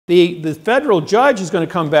The federal judge is going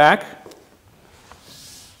to come back.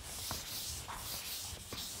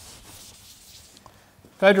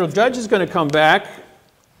 Federal judge is going to come back,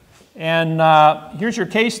 and here's your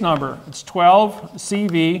case number. It's 12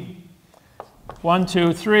 CV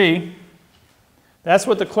 123. That's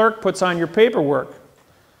what the clerk puts on your paperwork.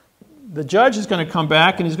 The judge is going to come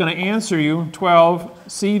back and he's going to answer you 12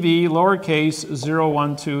 CV lowercase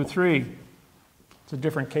 0123. It's a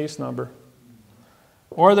different case number.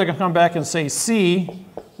 Or they're going to come back and say C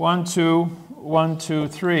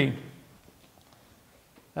 12123.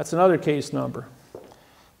 That's another case number.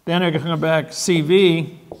 Then they're going to come back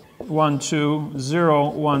CV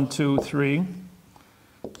 120123.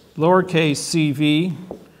 Lowercase CV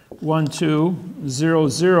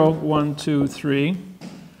 1200123.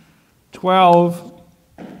 12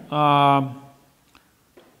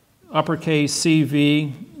 uppercase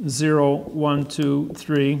CV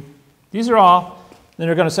 0123. These are all, then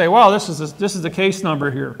they're going to say, well, this is the case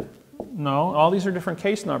number here. No, all these are different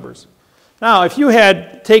case numbers. Now, if you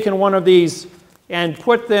had taken one of these and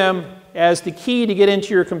put them as the key to get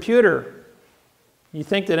into your computer, you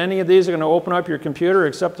think that any of these are going to open up your computer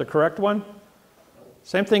except the correct one?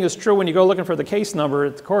 Same thing is true when you go looking for the case number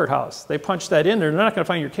at the courthouse. They punch that in there, they're not going to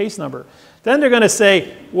find your case number. Then they're going to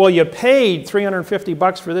say, well, you paid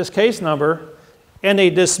 $350 for this case number, and they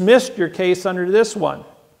dismissed your case under this one.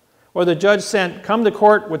 Or the judge sent, come to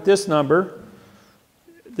court with this number.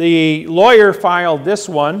 The lawyer filed this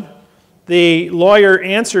one. The lawyer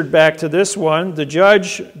answered back to this one. The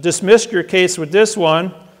judge dismissed your case with this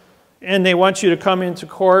one, and they want you to come into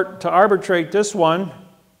court to arbitrate this one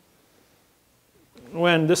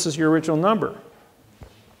when this is your original number.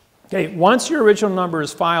 Okay, once your original number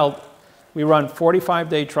is filed, we run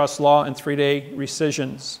 45-day trust law and 3-day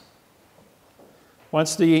rescissions.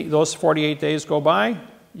 Once those 48 days go by,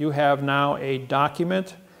 you have now a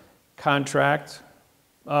document contract,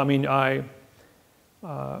 a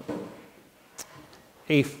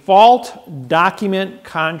fault document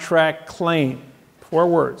contract claim. 4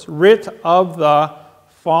 words, writ of the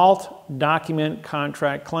fault document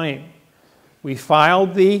contract claim. We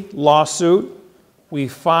filed the lawsuit. We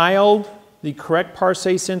filed the correct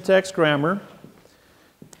parse syntax grammar.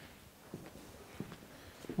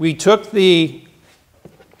 We took the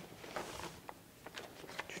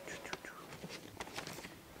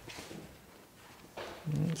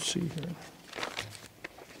let's see here.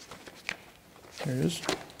 There it is.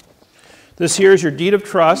 This here is your deed of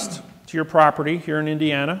trust to your property here in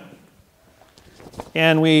Indiana.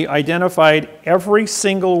 And we identified every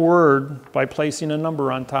single word by placing a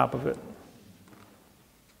number on top of it.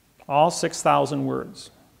 All 6,000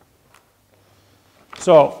 words.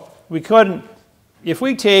 So we couldn't, if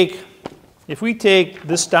we take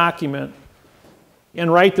this document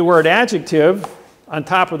and write the word adjective on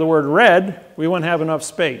top of the word red, we wouldn't have enough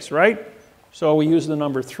space, right? So we use the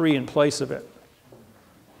number 3 in place of it.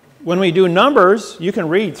 When we do numbers, you can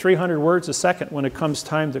read 300 words a second when it comes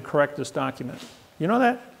time to correct this document. You know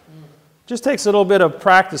that? Just takes a little bit of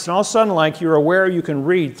practice, and all of a sudden, like, you're aware you can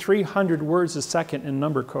read 300 words a second in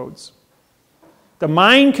number codes. The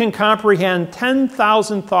mind can comprehend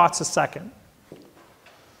 10,000 thoughts a second.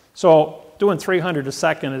 So doing 300 a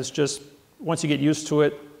second is just, once you get used to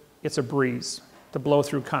it, it's a breeze to blow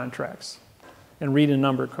through contracts and read in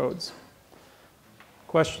number codes.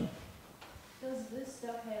 Question? Does this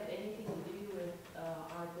stuff have anything to do with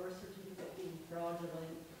our birth certificate being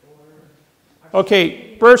fraudulent or...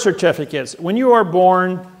 Okay, birth certificates. When you are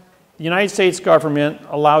born, the United States government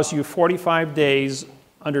allows you 45 days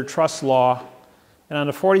under trust law, and on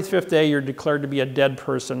the 45th day you're declared to be a dead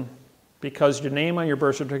person because your name on your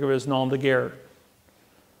birth certificate is non de guerre.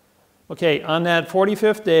 Okay, on that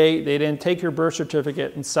 45th day, they then take your birth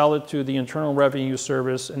certificate and sell it to the Internal Revenue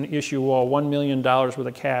Service and issue $1 million worth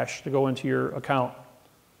of cash to go into your account.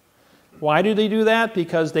 Why do they do that?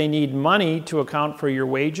 Because they need money to account for your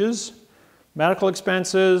wages, medical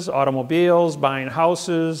expenses, automobiles, buying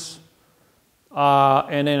houses,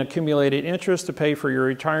 and then accumulated interest to pay for your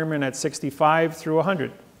retirement at 65 through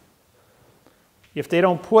 100. If they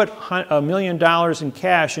don't put $1 million in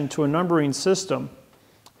cash into a numbering system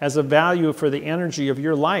as a value for the energy of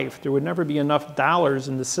your life, there would never be enough dollars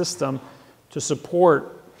in the system to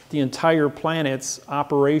support the entire planet's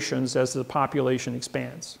operations as the population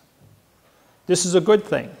expands. This is a good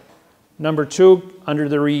thing. Number 2, under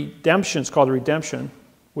the redemption, it's called the redemption,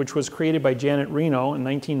 which was created by Janet Reno in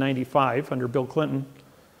 1995 under Bill Clinton.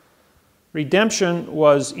 Redemption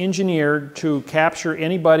was engineered to capture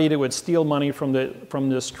anybody that would steal money from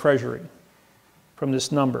this treasury, from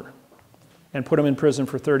this number, and put them in prison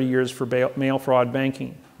for 30 years for mail fraud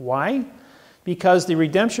banking. Why? Because the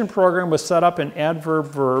redemption program was set up in adverb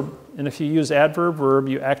verb, and if you use adverb verb,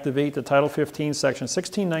 you activate the Title 15, Section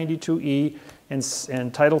 1692E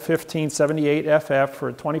and Title 15, 78FF for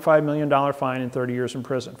a $25 million fine and 30 years in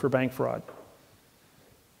prison for bank fraud.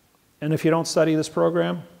 And if you don't study this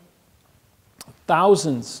program,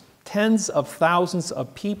 thousands, tens of thousands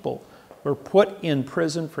of people were put in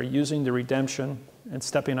prison for using the redemption and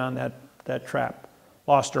stepping on that trap.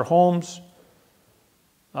 Lost their homes.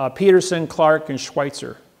 Peterson, Clark, and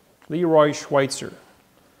Schweitzer, Leroy Schweitzer,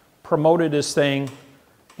 promoted this thing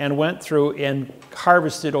and went through and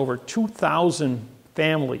harvested over 2,000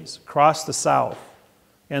 families across the South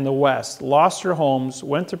and the West, lost their homes,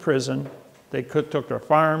 went to prison. They took their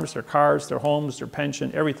farms, their cars, their homes, their pension,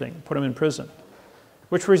 everything, put them in prison,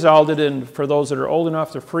 which resulted in, for those that are old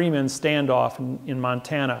enough, the Freeman standoff in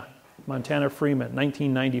Montana, Montana Freeman,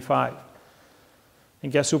 1995.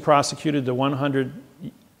 And guess who prosecuted the 100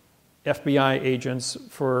 FBI agents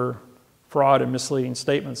for fraud and misleading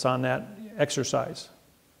statements on that exercise?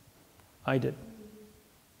 I did.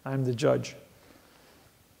 I'm the judge.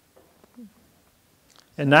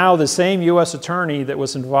 And now the same U.S. attorney that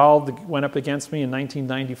was involved, went up against me in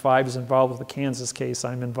 1995, is involved with the Kansas case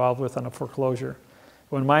I'm involved with on a foreclosure.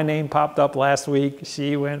 When my name popped up last week,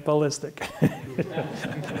 she went ballistic.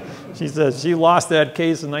 She says she lost that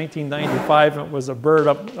case in 1995 and it was a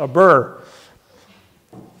burr.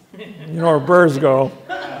 You know where burrs go.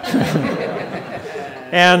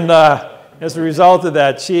 And as a result of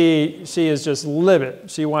that, she is just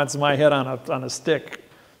livid. She wants my head on a stick.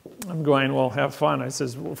 I'm going, well, have fun. I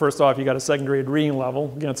says, well, first off, you got a 2nd grade reading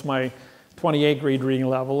level against my 28th grade reading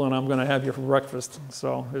level, and I'm going to have you for breakfast.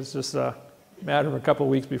 So it's just a matter of a couple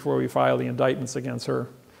of weeks before we file the indictments against her.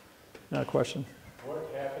 Not a question. What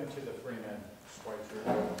happened to the Freeman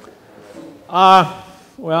Schweitzer?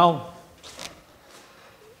 Well,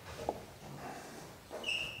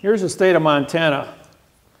 here's the state of Montana.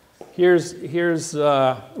 Here's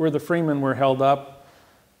where the Freemen were held up.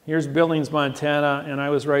 Here's Billings, Montana, and I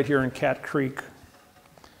was right here in Cat Creek.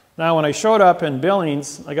 Now, when I showed up in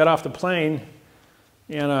Billings, I got off the plane,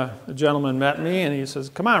 and a gentleman met me, and he says,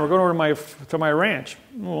 "Come on, we're going over to my ranch."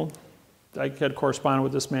 Well, I had corresponded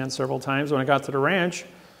with this man several times. When I got to the ranch,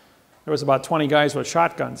 there was about 20 guys with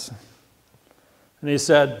shotguns. And he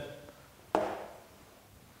said,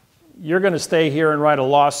 "You're going to stay here and write a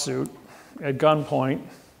lawsuit at gunpoint,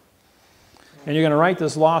 and you're going to write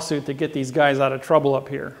this lawsuit to get these guys out of trouble up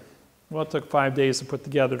here." Well, it took 5 days to put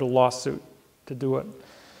together the lawsuit to do it.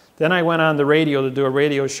 Then I went on the radio to do a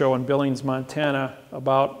radio show in Billings, Montana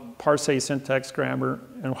about parse syntax grammar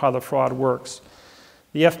and how the fraud works.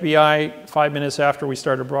 The FBI, 5 minutes after we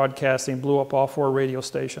started broadcasting, blew up all 4 radio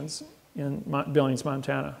stations in Billings,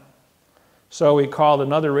 Montana. So we called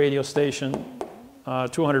another radio station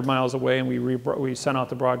 200 miles away, and we sent out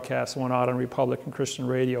the broadcast and went out on Republic and Christian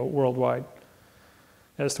radio worldwide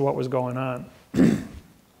as to what was going on.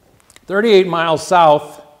 38 miles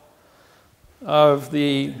south of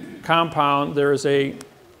the compound, there is a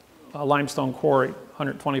limestone quarry,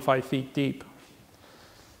 125 feet deep.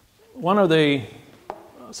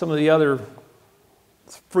 Some of the other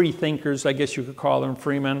free thinkers, I guess you could call them,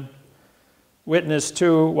 Freemen, witnessed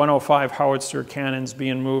 2 105 howitzer cannons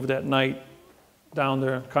being moved at night down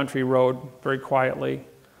the country road very quietly.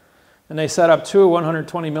 And they set up 2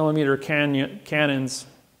 120 millimeter cannons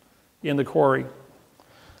in the quarry.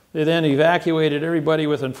 They then evacuated everybody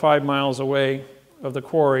within 5 miles away of the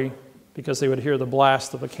quarry because they would hear the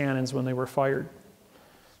blast of the cannons when they were fired.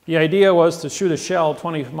 The idea was to shoot a shell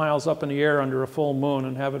 20 miles up in the air under a full moon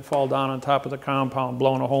and have it fall down on top of the compound,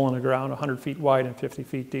 blowing a hole in the ground 100 feet wide and 50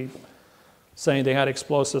 feet deep, saying they had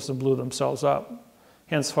explosives and blew themselves up,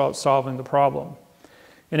 hence solving the problem.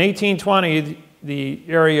 In 1820, the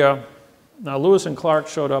area, now Lewis and Clark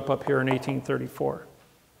showed up here in 1834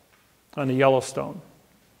 on the Yellowstone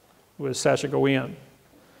with Sashagowean.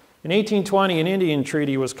 In 1820, an Indian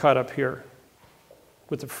treaty was cut up here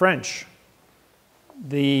with the French.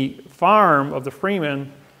 The farm of the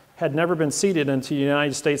Freemen had never been ceded into the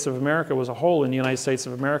United States of America, was a whole in the United States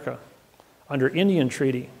of America under Indian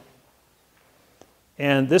treaty.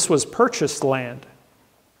 And this was purchased land.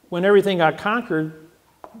 When everything got conquered,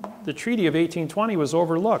 the Treaty of 1820 was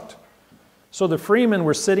overlooked. So the Freemen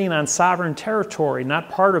were sitting on sovereign territory, not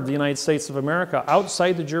part of the United States of America,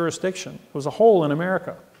 outside the jurisdiction. It was a whole in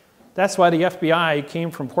America. That's why the FBI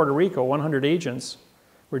came from Puerto Rico. 100 agents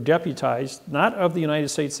were deputized, not of the United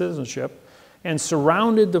States citizenship, and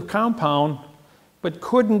surrounded the compound, but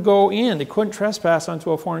couldn't go in. They couldn't trespass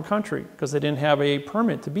onto a foreign country because they didn't have a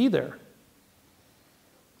permit to be there.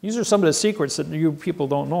 These are some of the secrets that you people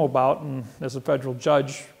don't know about, and as a federal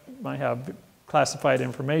judge, I have classified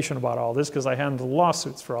information about all this because I handled the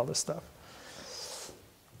lawsuits for all this stuff.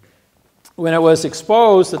 When it was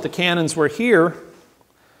exposed that the cannons were here,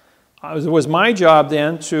 it was my job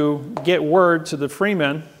then to get word to the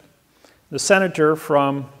freemen. The senator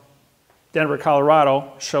from Denver,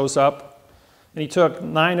 Colorado shows up, and he took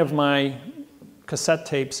 9 of my cassette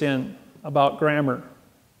tapes in about grammar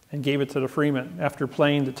and gave it to the freemen. After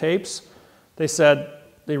playing the tapes, they said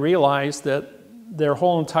they realized that their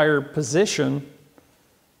whole entire position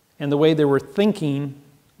and the way they were thinking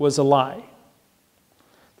was a lie.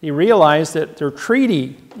 They realized that their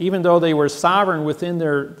treaty, even though they were sovereign within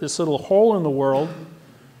this little hole in the world,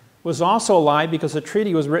 was also a lie because the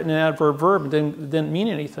treaty was written in adverb verb and didn't mean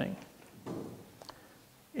anything.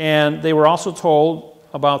 And they were also told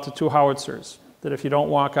about the 2 howitzers, that if you don't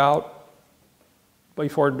walk out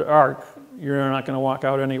before dark, you're not going to walk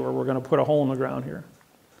out anywhere. We're going to put a hole in the ground here.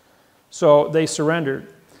 So they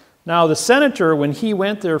surrendered. Now the senator, when he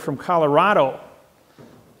went there from Colorado,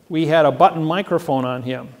 we had a button microphone on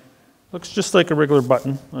him. Looks just like a regular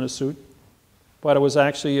button on a suit, but it was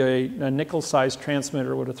actually a nickel-sized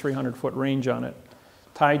transmitter with a 300-foot range on it,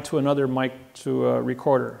 tied to another mic to a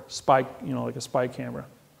recorder, spy, like a spy camera.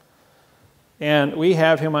 And we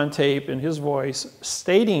have him on tape in his voice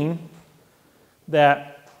stating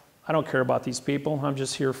that, I don't care about these people, I'm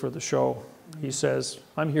just here for the show. He says,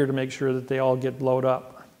 I'm here to make sure that they all get blowed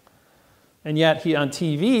up. And yet, on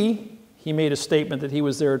TV, he made a statement that he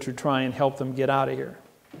was there to try and help them get out of here.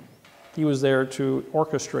 He was there to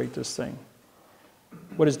orchestrate this thing.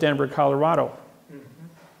 What is Denver, Colorado?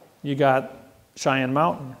 You got Cheyenne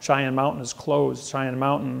Mountain. Cheyenne Mountain is closed. Cheyenne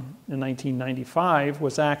Mountain in 1995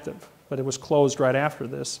 was active, but it was closed right after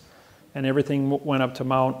this. And everything went up to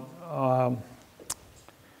Mount,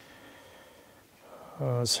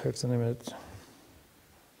 what's the name of it?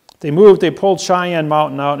 They pulled Cheyenne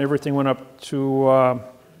Mountain out and everything went up to,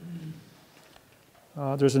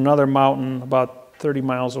 there's another mountain about 30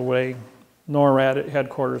 miles away. NORAD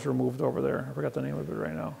headquarters were moved over there. I forgot the name of it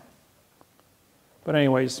right now. But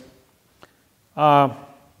anyways,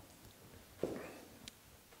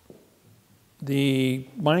 the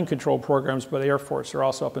mind control programs by the Air Force are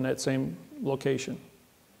also up in that same location.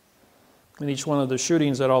 In each one of the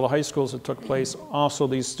shootings at all the high schools that took place, also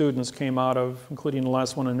these students came out of, including the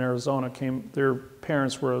last one in Arizona, their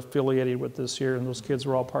parents were affiliated with this here, and those kids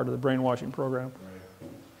were all part of the brainwashing program.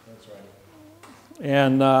 Right. That's right.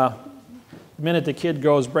 And the minute the kid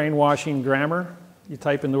goes brainwashing grammar, you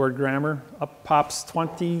type in the word grammar, up pops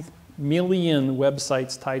 20 million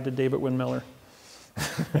websites tied to David Wynn Miller.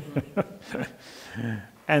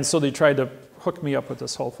 And so they tried to hook me up with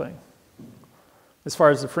this whole thing. As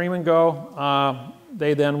far as the freemen go,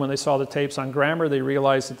 they then, when they saw the tapes on grammar, they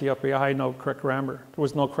realized that the FBI had no correct grammar. There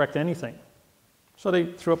was no correct anything. So they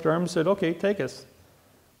threw up their arms and said, okay, take us.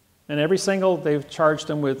 And every single, they've charged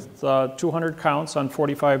them with 200 counts on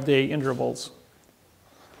 45-day intervals.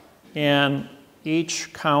 And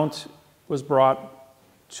each count was brought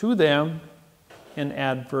to them in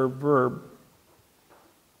adverb verb.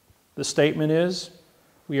 The statement is,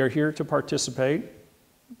 we are here to participate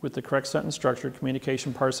with the correct sentence structure,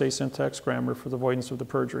 communication, parse, syntax, grammar for the avoidance of the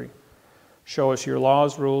perjury. Show us your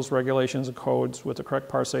laws, rules, regulations, and codes with the correct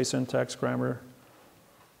parse, syntax, grammar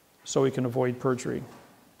so we can avoid perjury.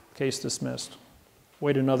 Case dismissed.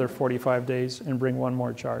 Wait another 45 days and bring one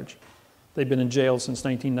more charge. They've been in jail since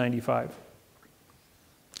 1995.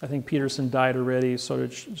 I think Peterson died already, so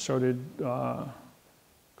did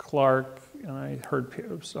Clark, and I heard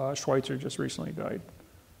Schweitzer just recently died.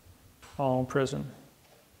 All in prison.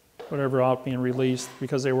 Whatever, out being released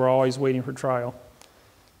because they were always waiting for trial.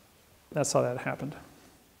 That's how that happened.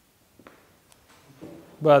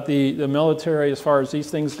 But the military, as far as these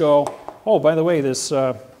things go, oh, by the way, the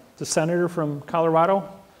senator from Colorado,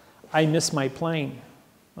 I missed my plane.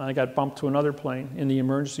 I got bumped to another plane in the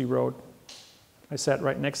emergency road. I sat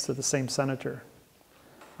right next to the same senator.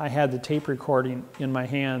 I had the tape recording in my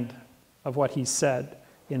hand of what he said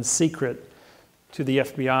in secret to the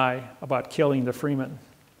FBI about killing the Freeman.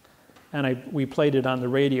 And we played it on the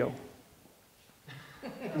radio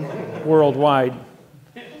worldwide.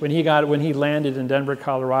 When he landed in Denver,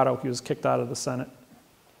 Colorado, he was kicked out of the Senate.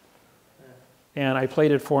 And I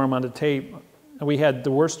played it for him on the tape. And we had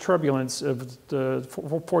the worst turbulence of the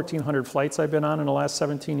 1,400 flights I've been on in the last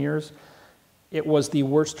 17 years. It was the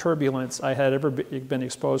worst turbulence I had ever been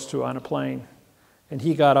exposed to on a plane. And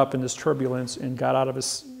he got up in this turbulence and got out of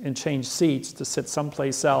and changed seats to sit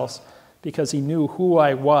someplace else because he knew who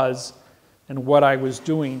I was and what I was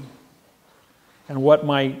doing and what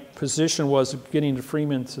my position was of getting the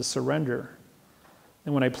Freeman to surrender.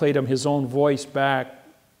 And when I played him his own voice back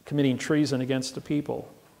committing treason against the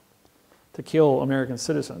people to kill American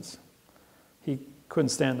citizens. He couldn't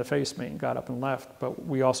stand to face me and got up and left, but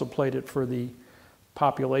we also played it for the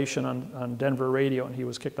population on Denver radio, and he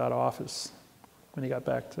was kicked out of office when he got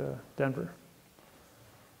back to Denver.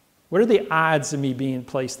 What are the odds of me being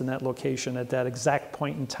placed in that location at that exact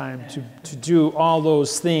point in time to do all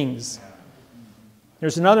those things?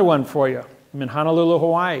 There's another one for you. I'm in Honolulu,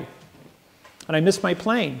 Hawaii, and I missed my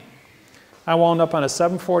plane. I wound up on a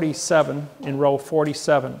 747 in row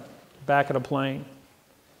 47, back of the plane,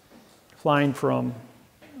 flying from,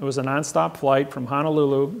 it was a nonstop flight from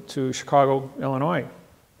Honolulu to Chicago, Illinois.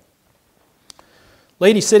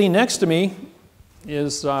 Lady sitting next to me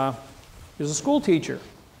is a school teacher.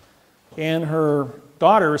 And her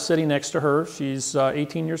daughter is sitting next to her. She's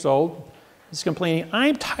 18 years old. She's complaining,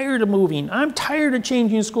 I'm tired of moving. I'm tired of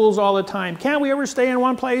changing schools all the time. Can't we ever stay in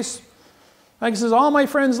one place? Like, says, all my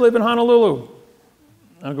friends live in Honolulu.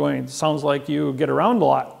 I'm going, sounds like you get around a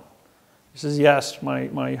lot. He says, yes,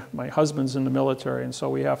 my husband's in the military, and so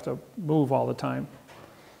we have to move all the time.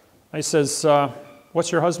 I says,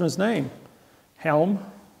 what's your husband's name? Helm.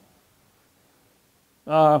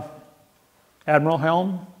 Admiral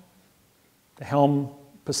Helm. The Helm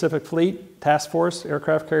Pacific Fleet Task Force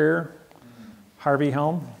aircraft carrier, Harvey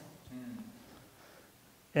Helm.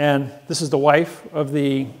 And this is the wife of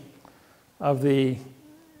the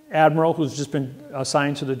admiral who's just been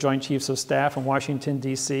assigned to the Joint Chiefs of Staff in Washington,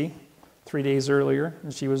 D.C. 3 days earlier.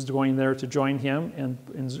 And she was going there to join him and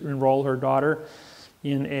enroll her daughter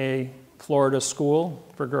in a Florida school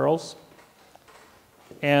for girls.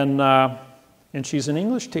 And she's an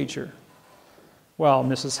English teacher. Well,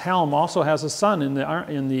 Mrs. Helm also has a son in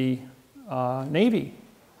the Navy,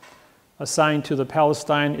 assigned to the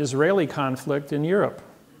Palestine-Israeli conflict in Europe.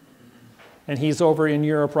 And he's over in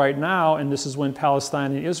Europe right now, and this is when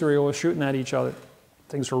Palestine and Israel were shooting at each other.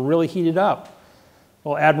 Things were really heated up.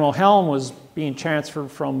 Well, Admiral Helm was being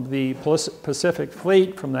transferred from the Pacific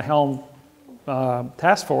Fleet, from the Helm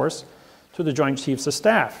Task Force, to the Joint Chiefs of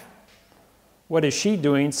Staff. What is she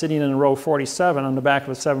doing sitting in row 47 on the back of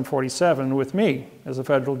a 747 with me as a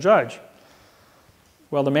federal judge?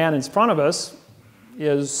 Well, the man in front of us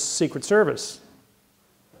is Secret Service,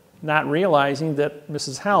 not realizing that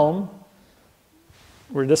Mrs. Helm,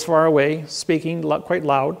 we're this far away, speaking quite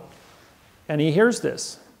loud, and he hears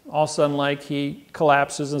this. All of a sudden, like, he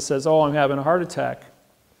collapses and says, oh, I'm having a heart attack.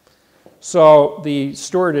 So the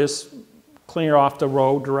stewardess clear off the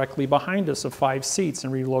row directly behind us of 5 seats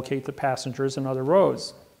and relocate the passengers in other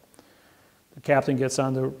rows. The captain gets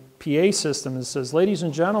on the PA system and says, ladies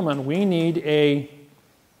and gentlemen, we needed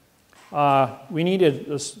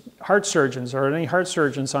heart surgeons, or any heart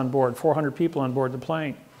surgeons on board, 400 people on board the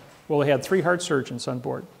plane. Well, they had 3 heart surgeons on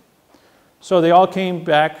board. So they all came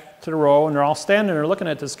back to the row, and they're all standing there looking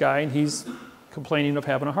at this guy, and he's complaining of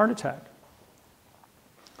having a heart attack.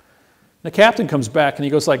 The captain comes back and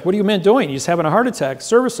he goes like, what are you men doing? He's having a heart attack.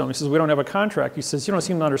 Service him. He says, we don't have a contract. He says, you don't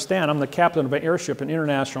seem to understand. I'm the captain of an airship in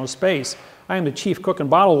international space. I am the chief cook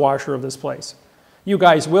and bottle washer of this place. You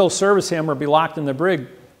guys will service him or be locked in the brig.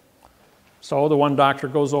 So the one doctor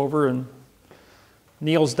goes over and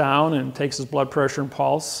kneels down and takes his blood pressure and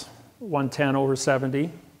pulse,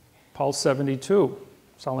 110/70, pulse 72.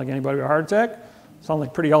 Sound like anybody with a heart attack? Sound like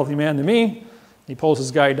a pretty healthy man to me. He pulls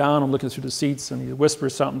his guy down. I'm looking through the seats, and he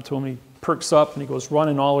whispers something to him. He perks up, and he goes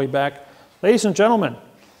running all the way back. Ladies and gentlemen,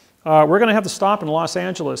 we're going to have to stop in Los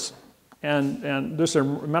Angeles, and there's a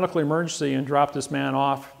medical emergency, and drop this man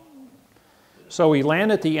off. So we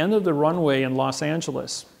land at the end of the runway in Los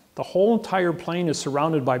Angeles. The whole entire plane is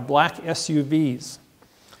surrounded by black SUVs.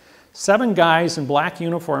 7 guys in black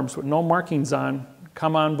uniforms with no markings on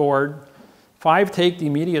come on board. 5 take the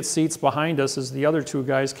immediate seats behind us as the other 2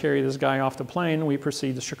 guys carry this guy off the plane, and we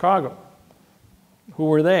proceed to Chicago. Who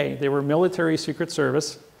were they? They were military Secret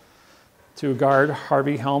Service to guard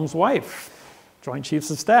Harvey Helm's wife, Joint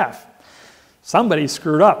Chiefs of Staff. Somebody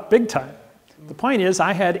screwed up big time. The point is,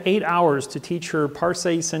 I had 8 hours to teach her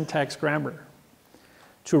Parsee syntax grammar,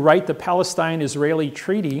 to write the Palestine-Israeli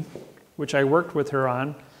treaty, which I worked with her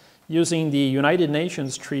on, using the United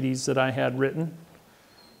Nations treaties that I had written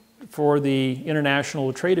for the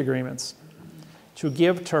international trade agreements, to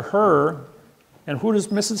give to her. And who does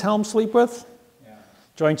Mrs. Helm sleep with? Yeah.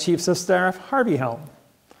 Joint Chiefs of Staff, Harvey Helm.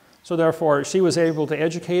 So therefore, she was able to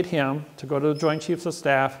educate him to go to the Joint Chiefs of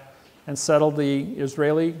Staff and settle the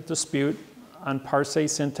Israeli dispute on Parsee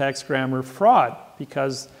syntax grammar fraud,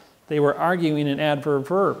 because they were arguing an adverb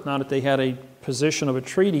verb. Now that they had a position of a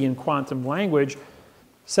treaty in quantum language,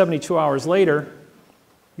 72 hours later,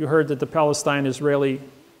 you heard that the Palestine-Israeli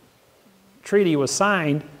treaty was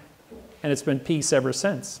signed, and it's been peace ever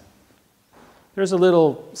since. There's a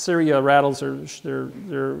little Syria rattles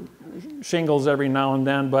their shingles every now and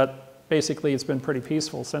then, but basically it's been pretty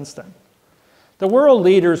peaceful since then. The world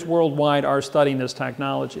leaders worldwide are studying this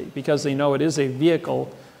technology because they know it is a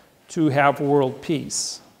vehicle to have world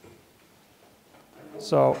peace.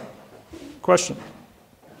 So, question?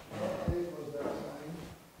 What date was that signed?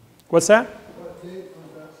 What's that? What date was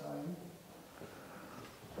that signed?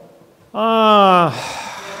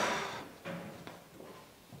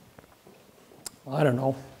 I don't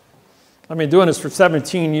know. I've been doing this for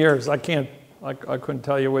 17 years. I couldn't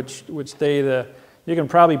tell you which day. You can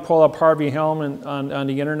probably pull up Harvey Helm on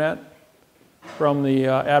the internet from the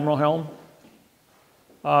Admiral Helm.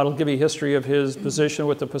 It'll give you a history of his position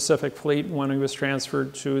with the Pacific Fleet when he was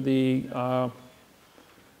transferred to the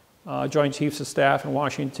Joint Chiefs of Staff in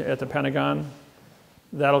Washington at the Pentagon.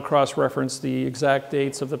 That'll cross-reference the exact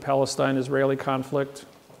dates of the Palestine-Israeli conflict.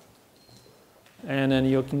 And then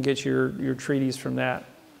you can get your treaties from that.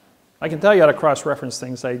 I can tell you how to cross-reference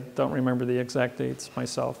things. I don't remember the exact dates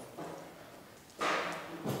myself.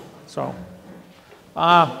 So,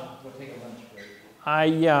 We'll take a lunch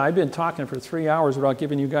break. yeah, I've been talking for 3 hours without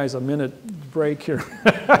giving you guys a minute break here.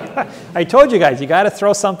 I told you guys, you got to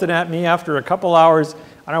throw something at me after a couple hours,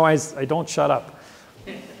 otherwise I don't shut up.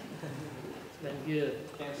 It's been good.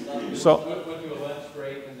 Can't stop you. So, We'll do a lunch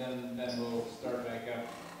break and then we'll start back up.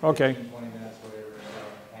 okay, 20 minutes, whatever,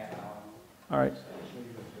 so half an hour. all right.